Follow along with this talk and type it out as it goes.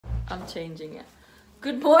I'm changing it.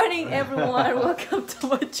 Good morning, everyone. Welcome to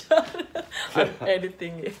my channel. I'm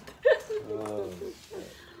editing it. Oh,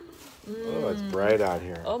 it's bright out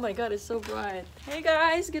here. Oh my god, it's so bright. Hey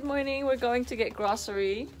guys, good morning. We're going to get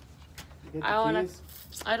grocery. You get the keys?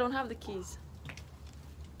 I don't have the keys.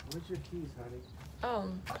 Where's your keys, honey?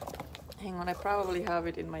 Hang on. I probably have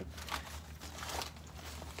it in my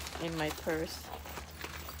purse.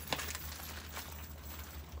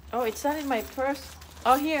 Oh, it's not in my purse.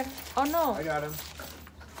 Oh, here. Oh no. I got him.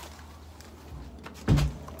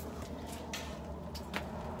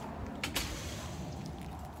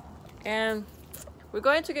 And we're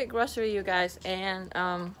going to get grocery, you guys, and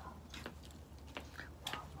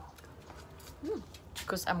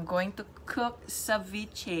because I'm going to cook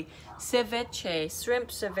ceviche, shrimp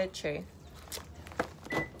ceviche.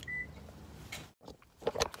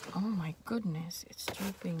 Oh my goodness, it's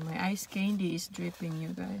dripping. My ice candy is dripping, you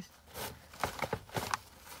guys.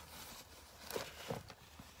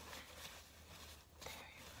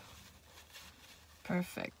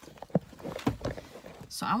 Perfect.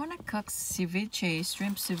 So I want to cook ceviche,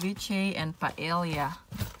 shrimp ceviche, and paella.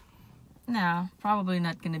 Now, probably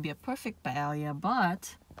not going to be a perfect paella,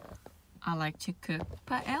 but I like to cook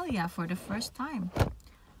paella for the first time.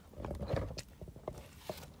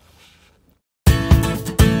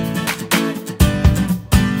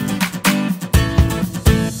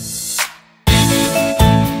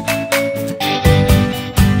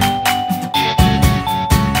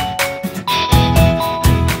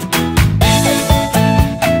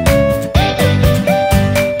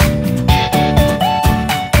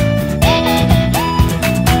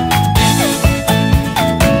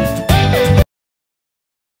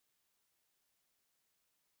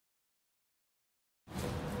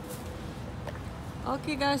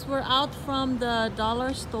 Okay guys, we're out from the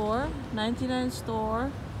dollar store, 99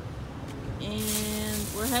 store, and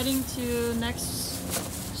we're heading to next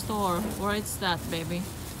store. Where is that, baby?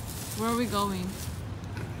 Where are we going?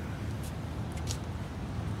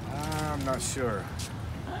 I'm not sure.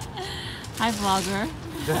 Hi vlogger.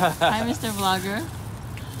 Hi Mr. Vlogger.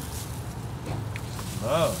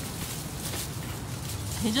 Oh.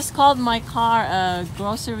 He just called my car a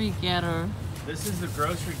grocery getter. This is the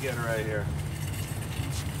grocery getter right here.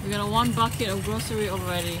 We got a 1 bucket of grocery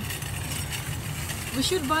already. We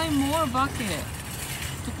should buy more bucket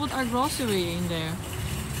to put our grocery in there.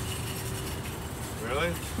 Really?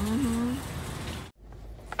 Mm-hmm.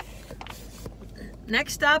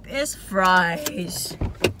 Next up is fries.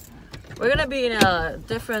 We're gonna be in a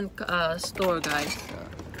different store, guys.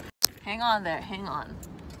 Hang on there, hang on.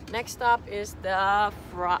 Next up is the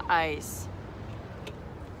fries.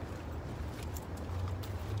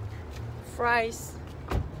 Fries.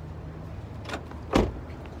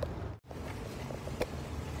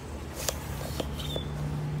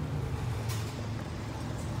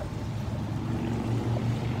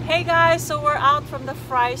 Hey guys, so we're out from the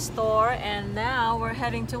fry store and now we're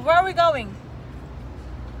heading to, where are we going?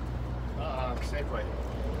 Safeway.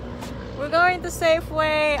 We're going to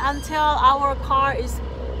Safeway until our car is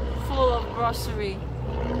full of grocery.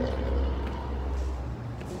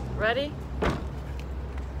 Ready?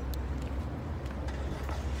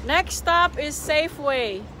 Next stop is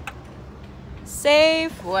Safeway.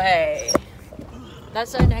 Safeway.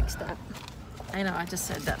 That's our next stop. I know, I just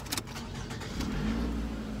said that.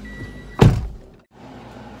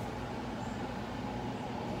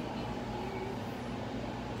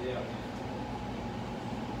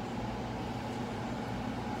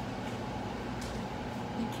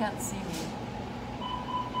 You can't see me.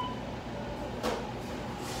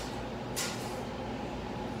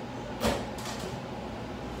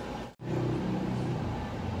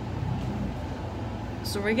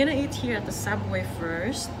 So we're gonna eat here at the Subway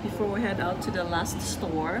first before we head out to the last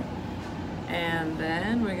store, and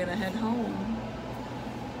then we're gonna head home.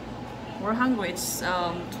 We're hungry. It's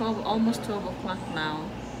almost 12 o'clock now,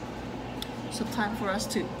 so time for us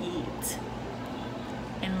to eat.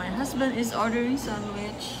 And my husband is ordering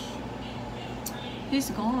sandwich.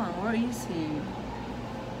 He's gone. Where is he?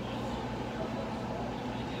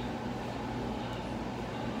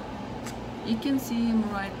 You can see him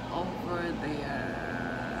right over there.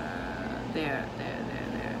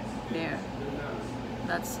 There.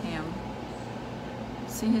 That's him.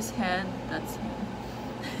 See his head? That's him.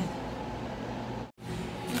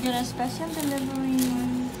 We got a special delivery.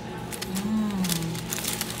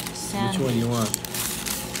 Sandwich. Which one you want?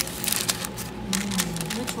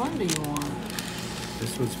 Which one do you want?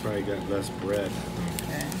 This one's probably got less bread.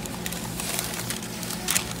 Okay.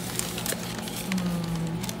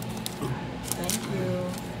 Thank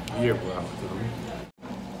you. You're welcome.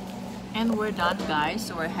 And we're done, guys,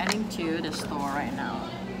 so we're heading to the store right now.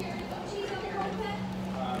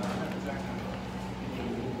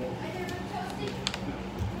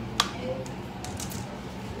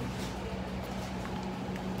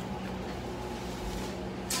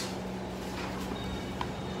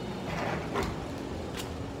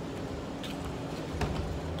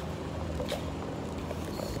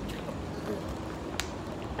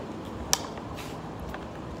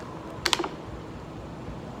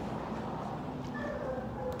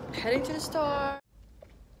 Heading to the store.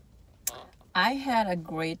 I had a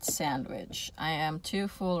great sandwich. I am too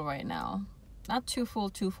full right now. Not too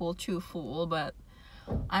full, but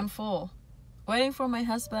I'm full. Waiting for my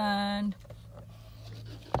husband.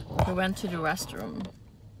 We went to the restroom.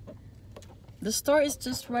 The store is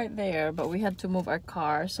just right there, but we had to move our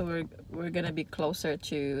car, so we're gonna be closer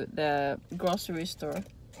to the grocery store.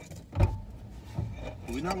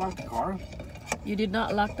 Did we not lock the car? You did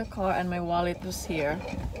not lock the car, and my wallet was here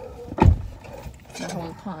the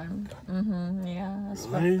whole time. Yeah, that's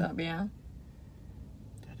Really? fucked up, yeah.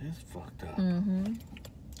 That is fucked up.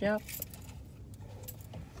 Yep.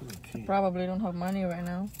 Okay. Probably don't have money right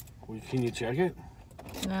now. Well, can you check it?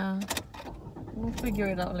 Nah. We'll figure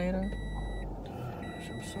it out later. Gosh,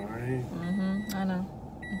 I'm sorry. I know.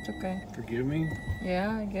 It's okay. Forgive me.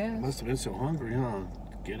 Yeah, I guess. Must have been so hungry, huh?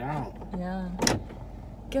 Get out. Yeah.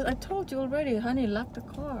 Guess I told you already, honey, lock the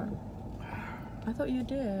car. I thought you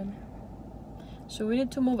did. So we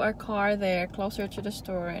need to move our car there, closer to the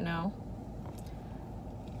store right now.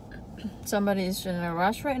 Somebody is in a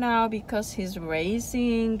rush right now because his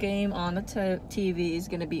racing game on the TV is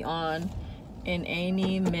gonna be on in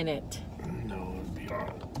any minute. No, it'd be all.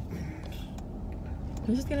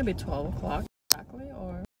 Is it gonna be 12 o'clock exactly,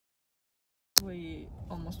 or we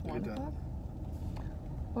almost 1 o'clock?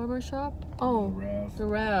 Barbershop? Oh, Rev. the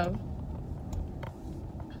Rev.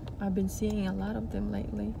 I've been seeing a lot of them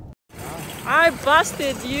lately. I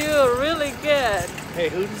busted you really good. Hey,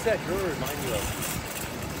 who does that girl remind you of?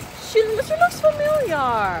 She looks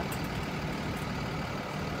familiar.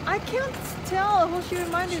 I can't tell who she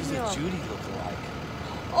reminded She's me a of. Judy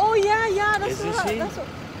lookalike. Oh yeah, that's Isn't what. she? That's what.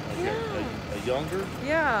 Like Yeah. a younger?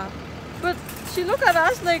 Yeah, but she looked at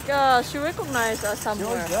us like she recognized us She somewhere.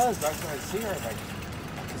 always does. That's when I see her. I'm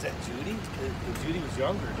like, is that Judy? The Judy was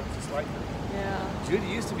younger, just like her. Yeah. Judy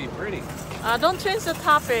used to be pretty. Don't change the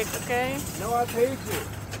topic, okay? No, I paid you.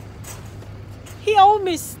 He owed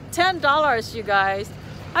me $10, you guys.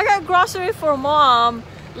 I got grocery for mom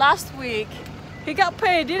last week. He got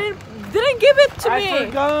paid. Didn't give it to me. I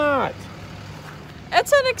forgot.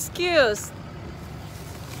 It's an excuse.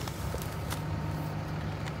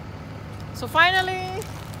 So finally,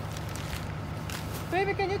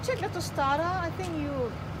 baby, can you check the tostada? I think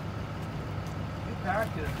you. You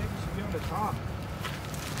packed it. I think it should be on the top.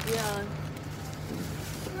 Yeah.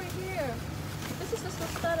 Right here. This is the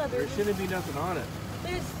tostada, There baby. shouldn't be nothing on it.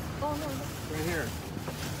 This. Oh no. Right here.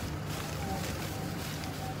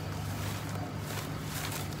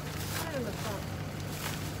 Right in the front.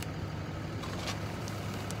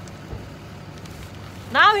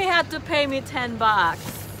 Now he had to pay me $10.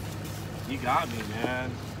 You got me,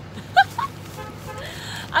 man.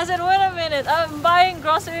 I said, wait a minute, I'm buying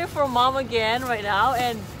grocery for mom again right now,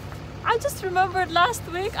 and I just remembered last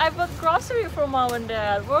week I bought grocery for mom and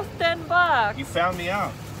dad worth $10. You found me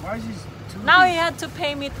out. Why is these two? Now he had to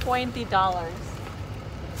pay me $20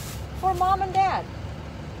 for mom and dad.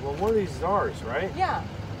 Well, one of these is ours, right? Yeah,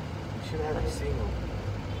 You should have a single.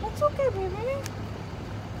 that's okay, baby.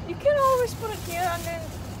 You can always put it here and then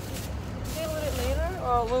deal with it later,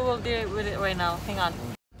 or we will deal with it right now. Hang on.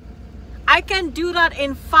 I can do that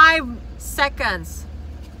in 5 seconds.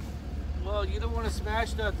 Well, you don't want to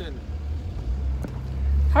smash nothing.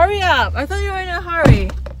 Hurry up! I thought you were in a hurry.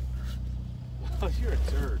 Oh, you're a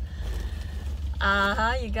turd.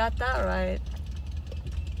 You got that right.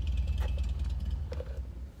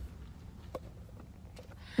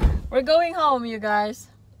 We're going home, you guys.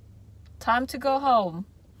 Time to go home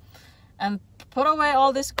and put away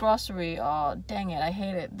all this grocery. Oh, dang it, I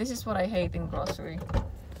hate it. This is what I hate in grocery.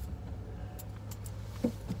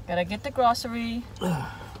 Gotta get the grocery,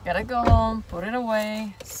 gotta go home, put it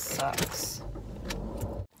away. Sucks.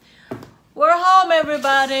 We're home,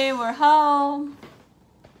 everybody. We're home.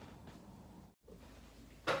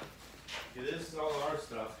 Yeah, this is all our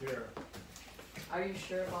stuff here. Are you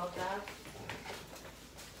sure about that?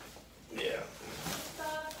 Yeah.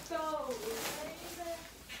 Let's go, baby.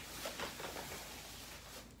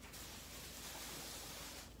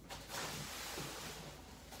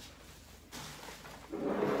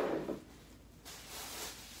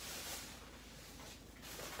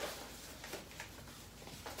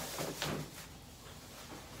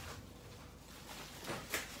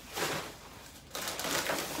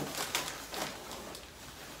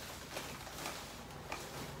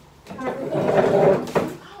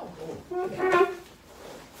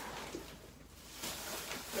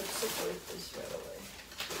 separate this right away.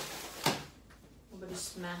 Nobody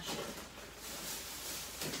smash it.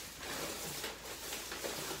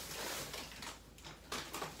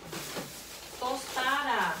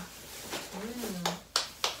 Tostada.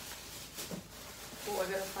 Oh, I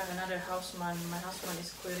gotta find another houseman. My husband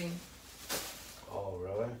is quitting. Oh,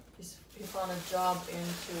 really? He found a job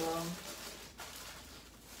into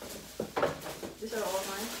these are all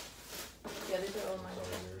mine. Yeah, these are all mine.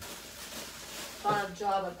 Found a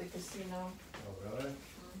job at the casino. Oh, really?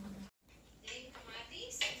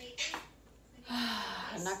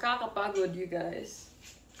 Nakakapagod, you guys.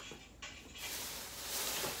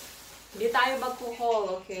 Hindi tayo magkuhol,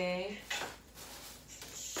 okay?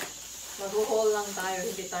 Maghuhol lang tayo,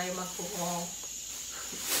 hindi tayo magkuhol.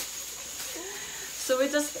 So we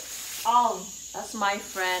just, that's my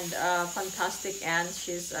friend, Fantastic Anne.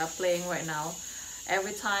 She's playing right now.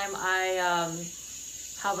 Every time I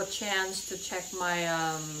have a chance to check my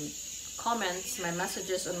comments, my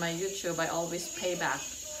messages on my YouTube, I always pay back.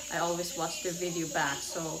 I always watch the video back,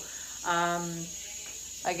 so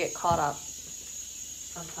I get caught up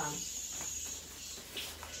sometimes.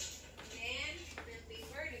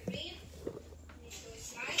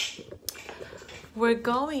 We're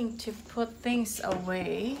going to put things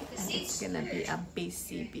away, and it's gonna be a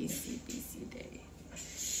busy day.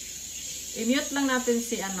 I-mute lang natin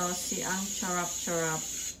si Ang Charap.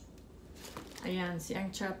 Ayan, si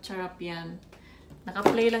Ang Charap yan.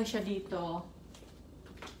 Naka-play lang siya dito.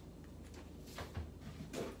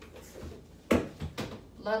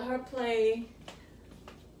 Let her play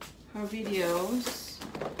her videos.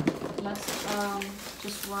 Let's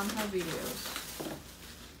just run her videos.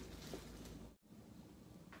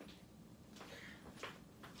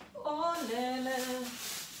 Oh lele,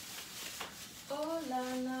 oh la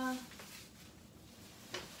la.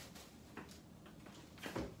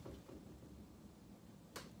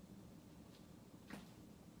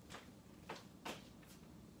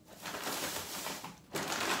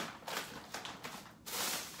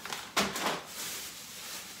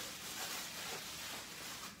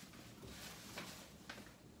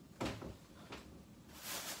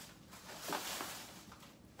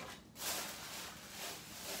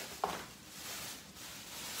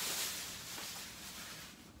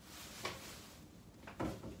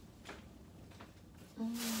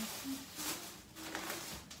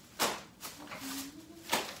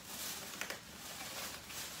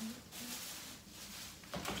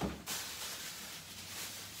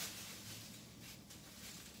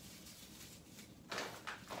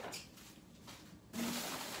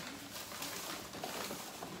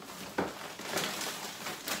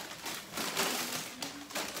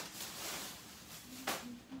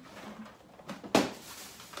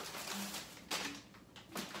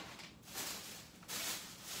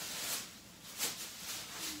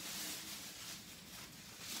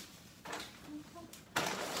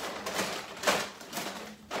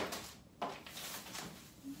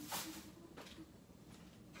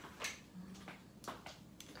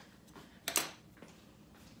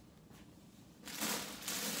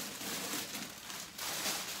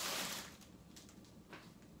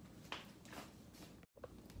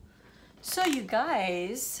 So you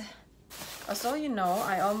guys, as you know,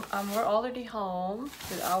 we're already home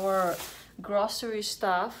with our grocery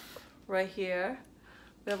stuff right here.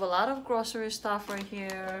 We have a lot of grocery stuff right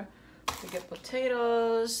here. We got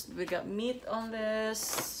potatoes, we got meat on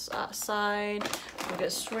this side, we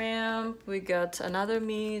got shrimp, we got another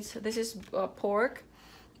meat. This is pork,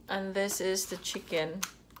 and this is the chicken.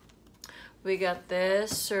 We got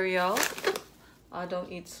this cereal. I don't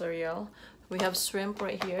eat cereal. We have shrimp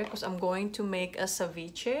right here because I'm going to make a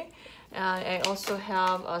ceviche. I also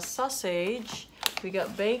have a sausage. We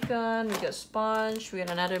got bacon, we got sponge, we got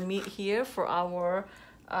another meat here for our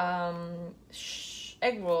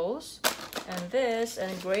egg rolls. And this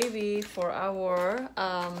and gravy for our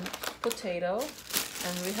potato.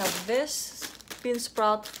 And we have this bean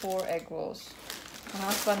sprout for egg rolls. My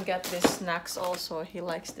husband got this snacks also. He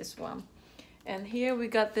likes this one. And here we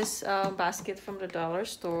got this basket from the dollar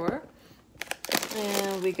store.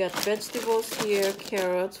 And we got vegetables here,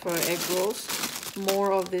 carrots for egg rolls,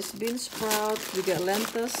 more of this bean sprout. We got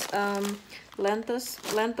lentils,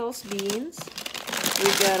 beans.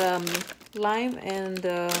 We got lime and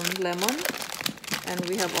lemon, and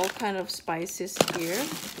we have all kind of spices here.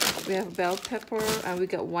 We have bell pepper, and we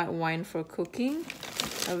got white wine for cooking.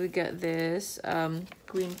 And we got this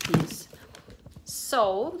green peas.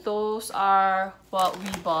 So those are what we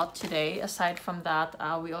bought today. Aside from that,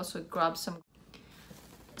 we also grabbed some.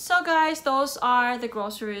 So guys, those are the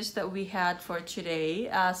groceries that we had for today.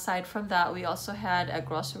 Aside from that, we also had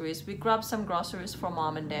groceries. We grabbed some groceries for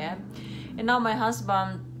mom and dad, and now my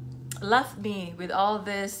husband left me with all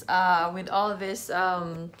this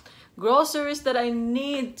groceries that I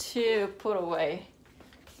need to put away.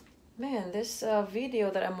 Man, this video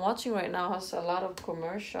that I'm watching right now has a lot of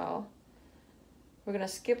commercial. We're gonna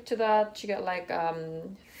skip to that. She got like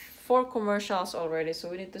 4 commercials already, so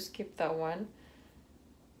we need to skip that one.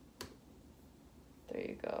 There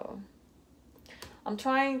you go. I'm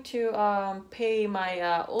trying to pay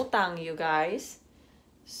my utang, you guys.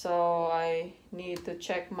 So I need to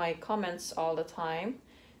check my comments all the time.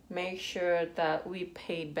 Make sure that we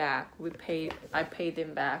paid back. I paid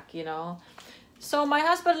him back, you know. So my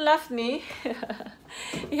husband left me.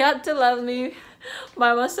 He had to leave me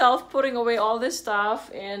by myself putting away all this stuff,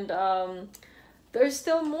 and there's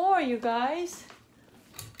still more, you guys.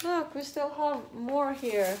 Look, we still have more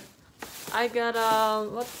here. I got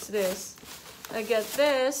what's this? I get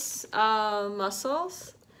this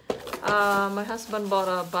mussels. My husband bought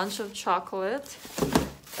a bunch of chocolate,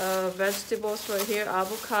 vegetables right here,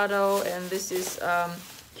 avocado, and this is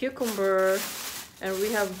cucumber, and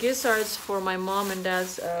we have gizzards for my mom and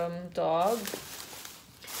dad's dog.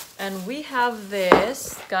 And we have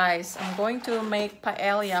this, guys. I'm going to make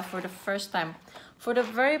paella for the first time. For the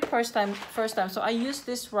very first time. So I use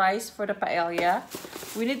this rice for the paella.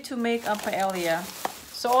 We need to make a paella.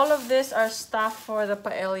 So all of this are stuff for the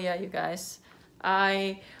paella, you guys.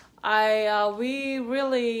 We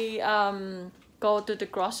really go to the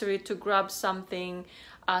grocery to grab something,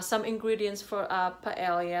 some ingredients for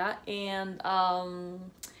paella, and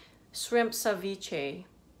shrimp ceviche.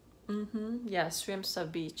 Yeah, shrimp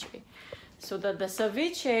ceviche. So that the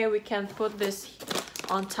ceviche, we can put this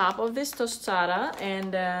on top of this tostada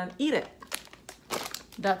and eat it.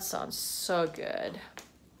 That sounds so good.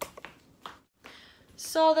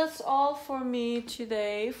 So that's all for me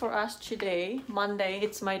today, for us today. Monday,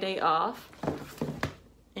 it's my day off.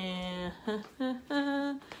 And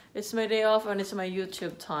it's my day off and it's my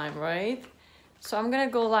YouTube time, right? So I'm gonna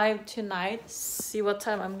go live tonight. See what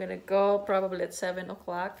time I'm gonna go, probably at 7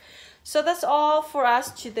 o'clock. So that's all for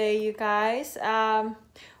us today, you guys.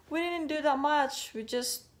 We didn't do that much. We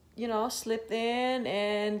just, you know, slept in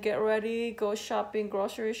and get ready, go shopping,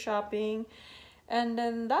 grocery shopping. And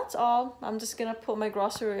then that's all. I'm just gonna put my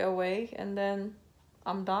grocery away and then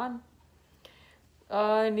I'm done.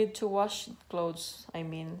 I need to wash clothes, I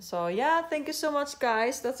mean. So yeah, thank you so much,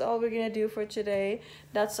 guys. That's all we're gonna do for today.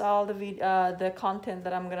 That's all the content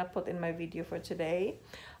that I'm gonna put in my video for today.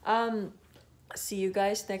 See you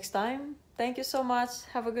guys next time. Thank you so much.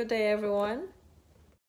 Have a good day, everyone.